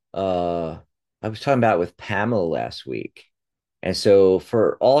 Uh, I was talking about it with Pamela last week. And so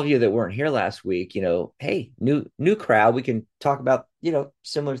for all of you that weren't here last week, hey, new crowd, we can talk about,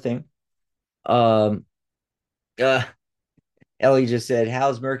 similar thing. Um uh Ellie just said,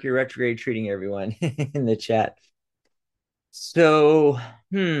 "How's Mercury retrograde treating everyone?" in the chat. So,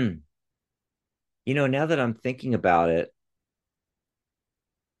 now that I'm thinking about it,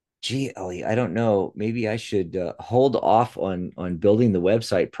 gee, Ellie, I don't know. Maybe I should hold off on building the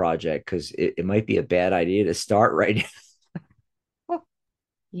website project because it might be a bad idea to start right now.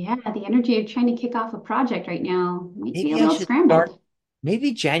 Yeah, the energy of trying to kick off a project right now might be a Maybe I little should start. scrambled.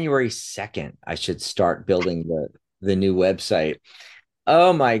 Maybe January 2nd, I should start building the new website.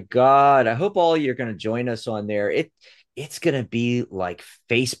 Oh my God. I hope all you're going to join us on there. It's going to be like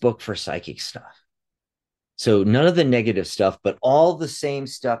Facebook for psychic stuff. So none of the negative stuff, but all the same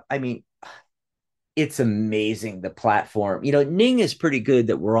stuff. I mean, it's amazing the platform. Ning is pretty good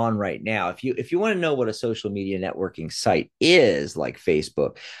that we're on right now. If you want to know what a social media networking site is like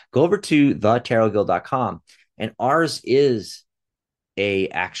Facebook, go over to thetarotguild.com, and ours is a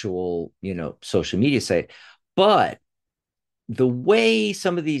actual, social media site. But the way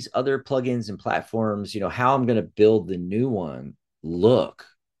some of these other plugins and platforms, how I'm going to build the new one look,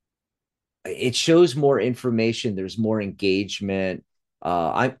 it shows more information. There's more engagement.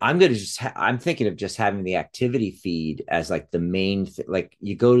 I'm gonna I'm thinking of just having the activity feed as like the main like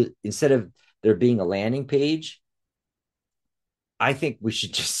you go to, instead of there being a landing page. I think we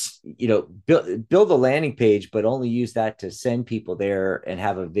should just build a landing page, but only use that to send people there and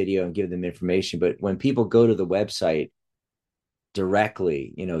have a video and give them information. But when people go to the website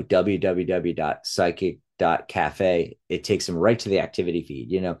directly, www.psychic.cafe, it takes them right to the activity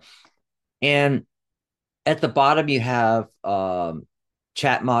feed. And at the bottom, you have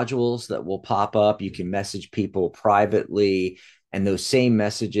chat modules that will pop up. You can message people privately, and those same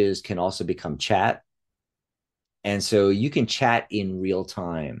messages can also become chat. And so you can chat in real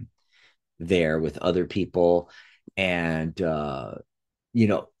time there with other people. And,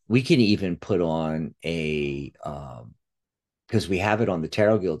 we can even put on because we have it on the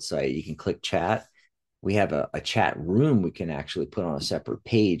Tarot Guild site, you can click chat. We have a chat room we can actually put on a separate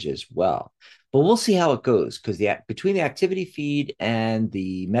page as well. But we'll see how it goes because between the activity feed and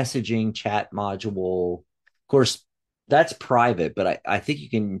the messaging chat module, of course, that's private, but I think you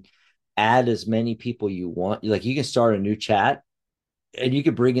can add as many people you want. Like you can start a new chat and you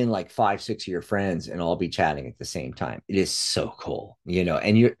could bring in like 5, 6 of your friends and all be chatting at the same time. It is so cool,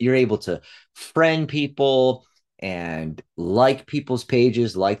 and you're able to friend people and like people's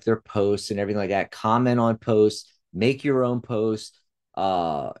pages, like their posts and everything like that, comment on posts, make your own posts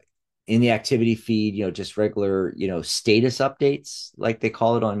in the activity feed, just regular, status updates like they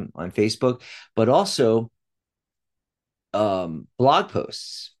call it on Facebook, but also blog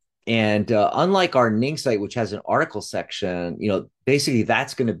posts. And unlike our Ning site, which has an article section, basically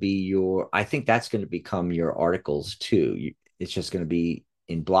I think that's going to become your articles too. It's just going to be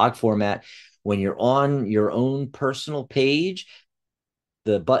in blog format. When you're on your own personal page,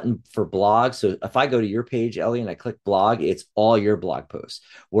 the button for blog. So if I go to your page, Ellie, and I click blog, it's all your blog posts.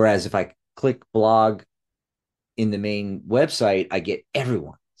 Whereas if I click blog in the main website, I get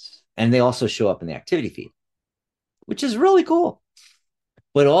everyone's. And they also show up in the activity feed, which is really cool.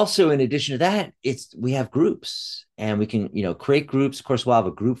 But also in addition to that, we have groups and we can, create groups. Of course, we'll have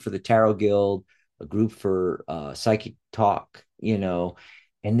a group for the Tarot Guild, a group for Psychic Talk,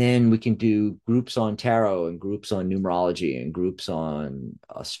 and then we can do groups on tarot and groups on numerology and groups on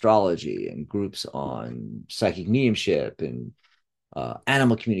astrology and groups on psychic mediumship and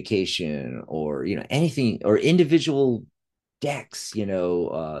animal communication, or anything, or individual decks,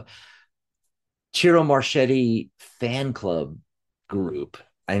 Ciro Marchetti fan club group.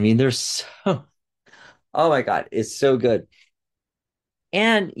 I mean, there's so, oh my God, it's so good.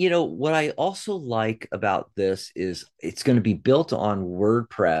 And what I also like about this is it's going to be built on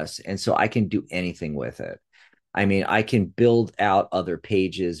WordPress, and so I can do anything with it. I mean, I can build out other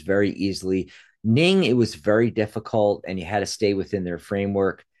pages very easily. Ning, it was very difficult, and you had to stay within their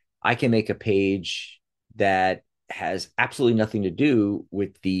framework. I can make a page that has absolutely nothing to do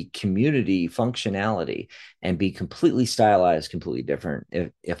with the community functionality and be completely stylized, completely different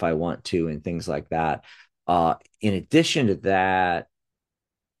if I want to, and things like that. In addition to that,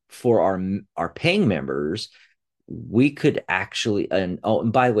 for our paying members, we could actually, and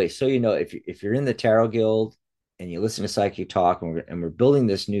by the way, so if you're in the Tarot Guild and you listen to Psychic Talk, and we're building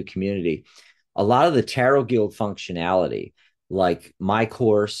this new community, a lot of the Tarot Guild functionality, like my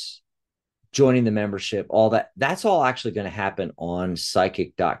course, joining the membership, all that's all actually going to happen on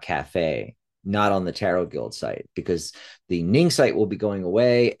psychic.cafe, not on the Tarot Guild site, because the Ning site will be going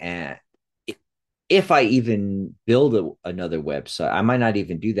away, and if I even build another website, I might not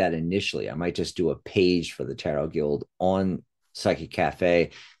even do that initially. I might just do a page for the Tarot Guild on Psychic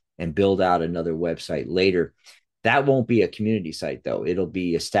Cafe and build out another website later. That won't be a community site, though. It'll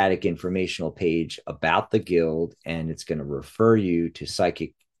be a static informational page about the guild, and it's going to refer you to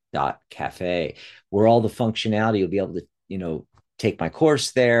psychic.cafe, where all the functionality you'll be able to, take my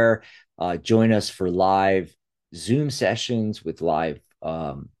course there, join us for live Zoom sessions with live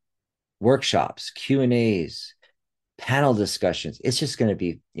workshops, Q&As, panel discussions. It's just going to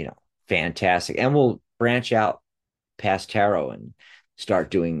be, fantastic. And we'll branch out past tarot and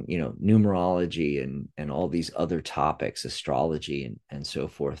start doing, numerology and all these other topics, astrology and so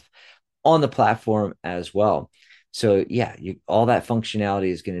forth on the platform as well. So yeah, all that functionality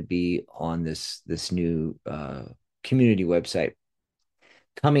is going to be on this new community website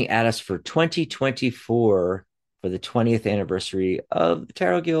coming at us for 2024 for the 20th anniversary of the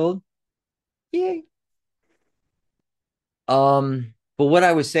Tarot Guild. Yay. But what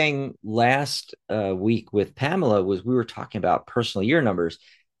I was saying last week with Pamela was we were talking about personal year numbers,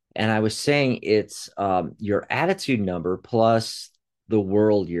 and I was saying it's your attitude number plus the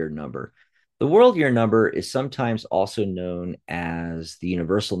world year number. The world year number is sometimes also known as the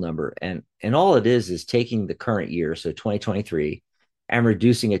universal number, and all it is taking the current year, so 2023, and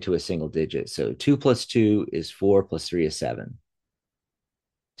reducing it to a single digit. So 2 plus 2 is 4 plus 3 is 7.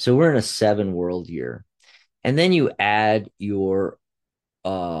 So we're in a 7 world year. And then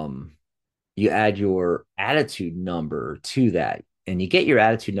um you add your attitude number to that, and you get your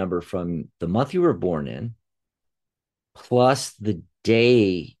attitude number from the month you were born in plus the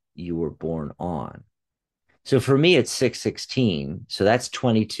day you were born on. So for me it's 616, so that's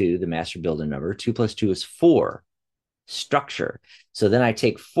 22, the master builder number. 2 plus 2 is 4, structure. So then I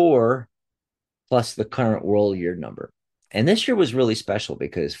take 4 plus the current world year number. And this year was really special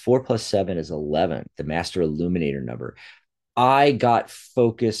because 4 plus 7 is 11, the master illuminator number. I got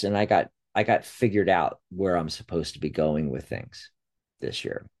focused and I got figured out where I'm supposed to be going with things this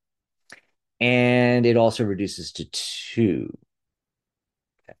year. And it also reduces to 2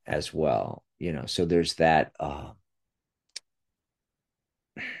 as well, so there's that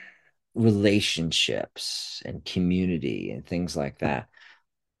relationships and community and things like that.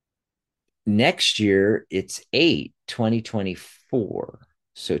 Next year it's 8, 2024.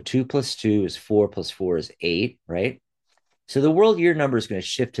 So 2 plus 2 is 4 plus 4 is 8, right? So the world year number is going to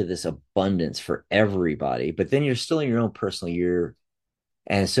shift to this abundance for everybody, but then you're still in your own personal year.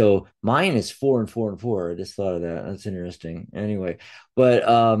 And so mine is 4 and 4 and 4. I just thought of that. That's interesting. Anyway, but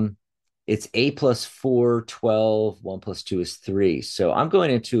it's 8 plus 4, 12. 1 plus 2 is 3. So I'm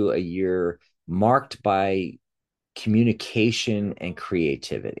going into a year marked by communication and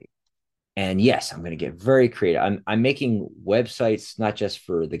creativity. And yes, I'm going to get very creative. I'm making websites not just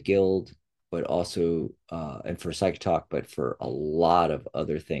for the guild, but also and for Psych Talk, but for a lot of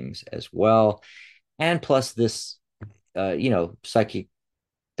other things as well. And plus, this Psychic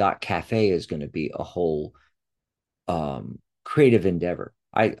Cafe is going to be a whole creative endeavor.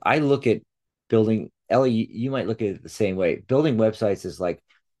 I look at building, Ellie. You might look at it the same way. Building websites is like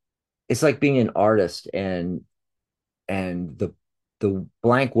it's like being an artist, and the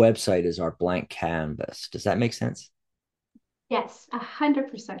blank website is our blank canvas. Does that make sense? Yes,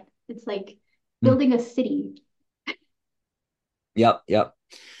 100%. It's like Mm. building a city. Yep, yep.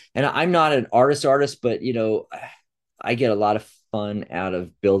 And I'm not an artist, but I get a lot of fun out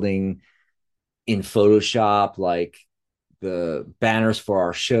of building in Photoshop, like the banners for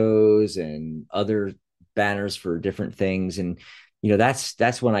our shows and other banners for different things. And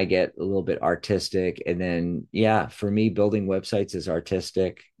that's when I get a little bit artistic. And then yeah, for me, building websites is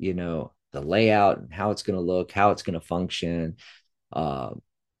artistic, the layout and how it's going to look, how it's going to function, uh,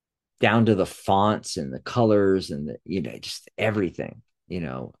 down to the fonts and the colors and just everything,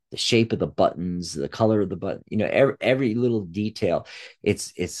 the shape of the buttons, the color of the button, every little detail.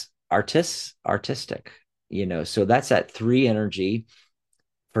 It's artistic, so that's that 3 energy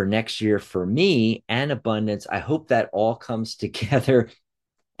for next year for me, and abundance. I hope that all comes together,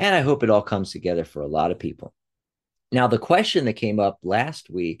 and I hope it all comes together for a lot of people. Now the question that came up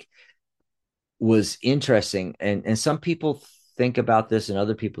last week was interesting, and some people think about this and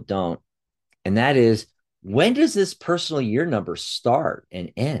other people don't. And that is, when does this personal year number start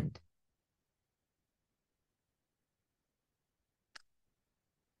and end?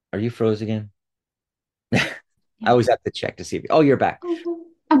 Are you froze again? I Yeah. always have to check to see if, oh, you're back. Oh,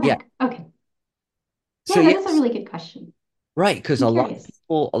 I'm Yeah. back. Okay. So Yeah, that is a yes, really good question. right. Because I'm curious.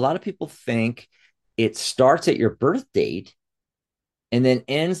 a lot of people think it starts at your birth date and then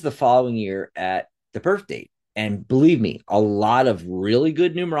ends the following year at the birth date. And believe me, a lot of really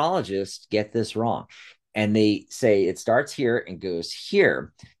good numerologists get this wrong. And they say it starts here and goes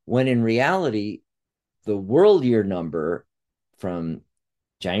here, when in reality, the world year number from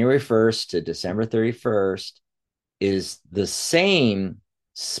January 1st to December 31st is the same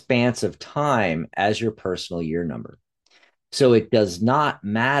span of time as your personal year number. So it does not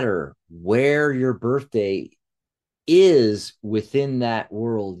matter where your birthday is within that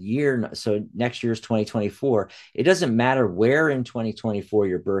world year. So next year's 2024. It doesn't matter where in 2024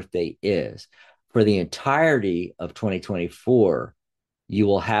 your birthday is. For the entirety of 2024, you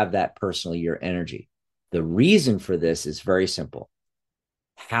will have that personal year energy. The reason for this is very simple.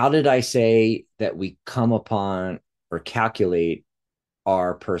 How did I say that we come upon or calculate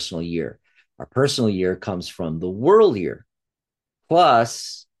our personal year? Our personal year comes from the world year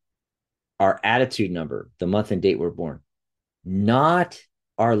plus our attitude number, the month and date we're born, not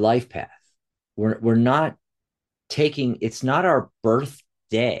our life path. We're not taking, it's not our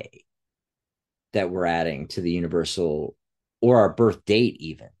birthday that we're adding to the universal, or our birth date,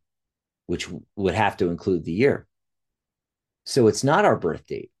 even, which would have to include the year. So it's not our birth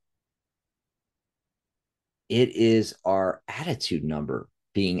date. It is our attitude number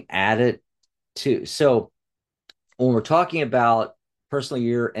being added to. So when we're talking about personal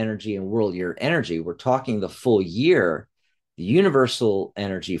year energy and world year energy, we're talking the full year. The universal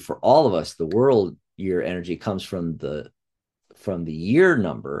energy for all of us, the world year energy, comes from the year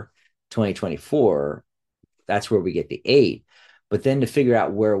number 2024. That's where we get the 8. But then to figure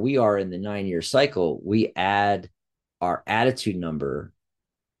out where we are in the 9-year cycle, we add our attitude number.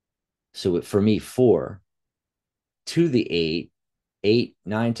 So for me, 4 to the 8, 8,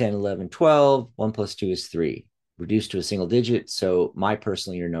 9, 10, 11, 12. 1 plus 2 is 3, reduced to a single digit. So my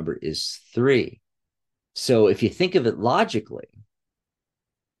personal year number is 3. So if you think of it logically,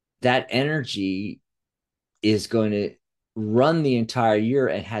 that energy is going to run the entire year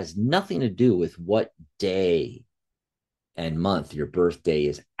and has nothing to do with what day and month your birthday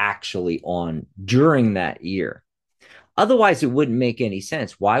is actually on during that year. Otherwise, it wouldn't make any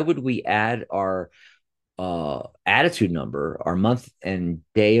sense. Why would we add our attitude number, our month and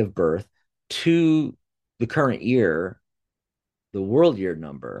day of birth, to the current year, the world year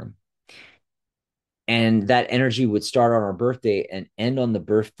number, and that energy would start on our birthday and end on the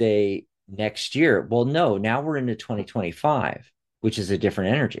birthday next year? Well, no, now we're into 2025, which is a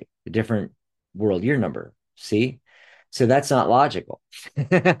different energy, a different world year number. See? So that's not logical.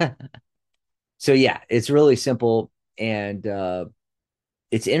 So yeah, it's really simple. And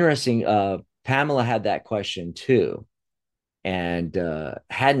it's interesting. Pamela had that question too, and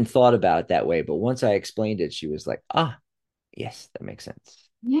hadn't thought about it that way. But once I explained it, she was like, ah, yes, that makes sense.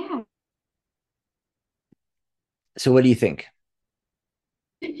 Yeah. So what do you think?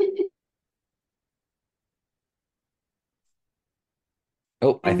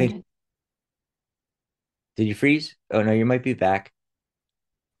 Oh, I think, And did you freeze? Oh no, you might be back.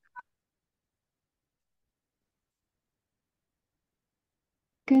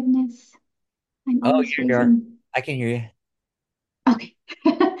 goodness, I'm Oh, almost you're there. freezing. I can hear you. Okay.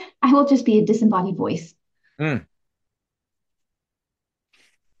 I will just be a disembodied voice. Mm,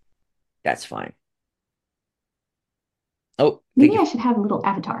 that's fine. Oh, thank Maybe you. I should have a little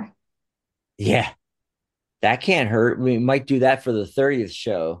avatar. Yeah, that can't hurt. We might do that for the 30th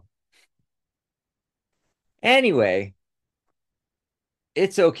show. Anyway,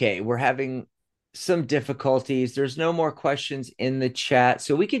 it's okay. We're having some difficulties. There's no more questions in the chat.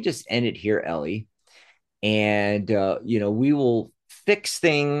 So we could just end it here, Ellie. And, we will fix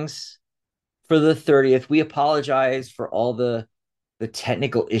things for the 30th. We apologize for all the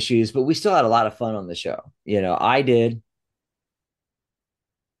technical issues, but we still had a lot of fun on the show. I did.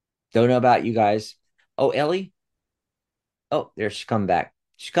 Don't know about you guys. Oh, Ellie. Oh, there she's come back.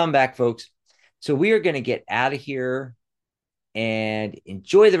 She's come back, folks. So we are going to get out of here and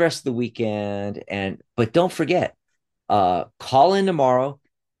enjoy the rest of the weekend. But don't forget, call in tomorrow.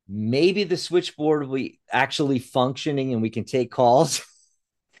 Maybe the switchboard will be actually functioning and we can take calls.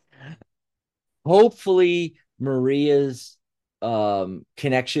 Hopefully, Maria's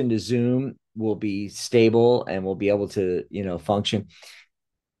connection to Zoom will be stable and we'll be able to, function.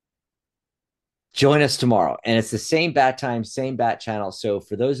 Join us tomorrow, and it's the same bat time, same bat channel. So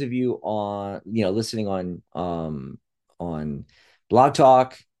for those of you on, listening on Blog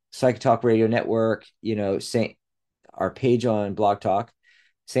Talk, Psych Talk Radio Network, same, our page on Blog Talk,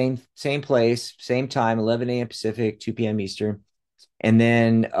 same place, same time, 11 a.m. Pacific, 2 p.m. Eastern. And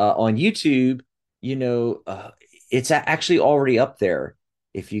then on YouTube, it's actually already up there.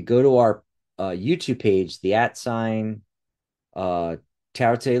 If you go to our YouTube page, the @ uh,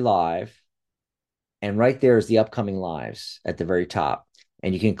 Tarot Live, And right there is the upcoming lives at the very top.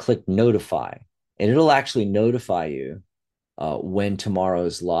 And you can click notify, and it'll actually notify you when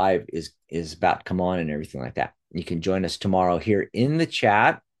tomorrow's live is about to come on and everything like that. You can join us tomorrow here in the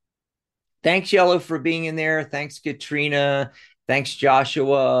chat. Thanks, Yellow, for being in there. Thanks, Katrina. Thanks,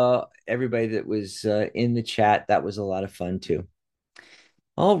 Joshua. Everybody that was in the chat. That was a lot of fun too.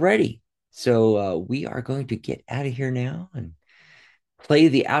 Alrighty. So we are going to get out of here now and play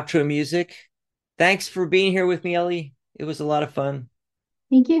the outro music. Thanks for being here with me, Ellie. It was a lot of fun.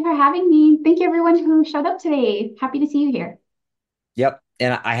 Thank you for having me. Thank you everyone who showed up today. Happy to see you here. Yep.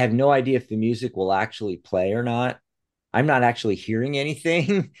 And I have no idea if the music will actually play or not. I'm not actually hearing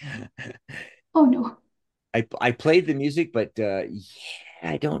anything. Oh no. I played the music, but yeah,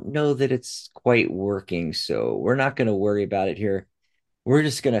 I don't know that it's quite working. So we're not going to worry about it here. We're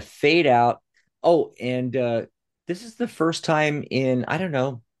just going to fade out. Oh, and this is the first time in, I don't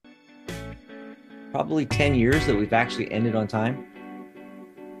know, probably 10 years that we've actually ended on time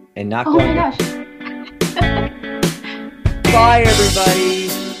and not Oh my going. gosh. Bye,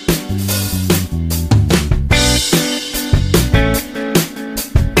 everybody.